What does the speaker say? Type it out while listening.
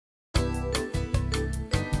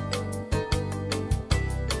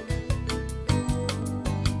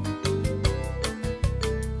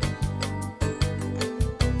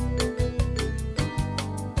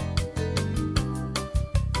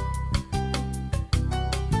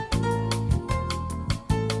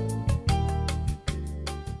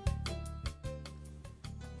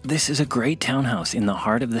This is a great townhouse in the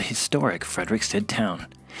heart of the historic Frederiksted town.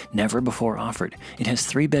 Never before offered, it has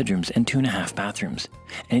 3 bedrooms and 2.5 bathrooms,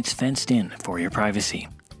 and it's fenced in for your privacy.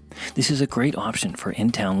 This is a great option for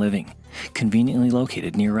in-town living, conveniently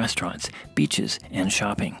located near restaurants, beaches, and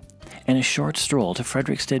shopping, and a short stroll to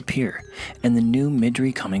Frederiksted Pier and the new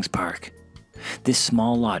Midre Cummings Park. This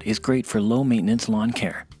small lot is great for low-maintenance lawn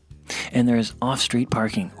care, and there is off-street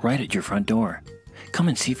parking right at your front door. Come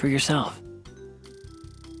and see for yourself.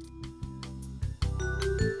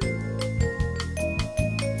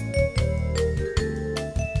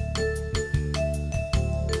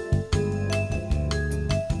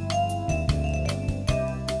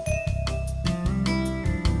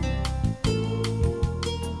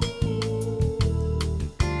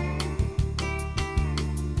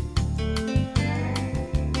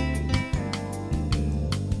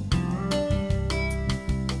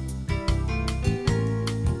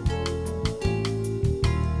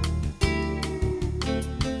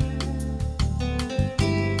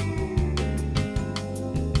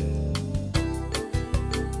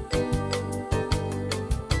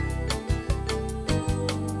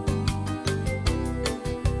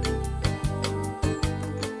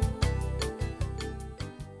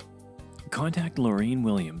 Contact Lorraine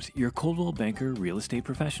Williams, your Coldwell Banker real estate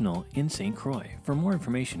professional in St. Croix, for more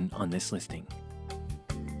information on this listing.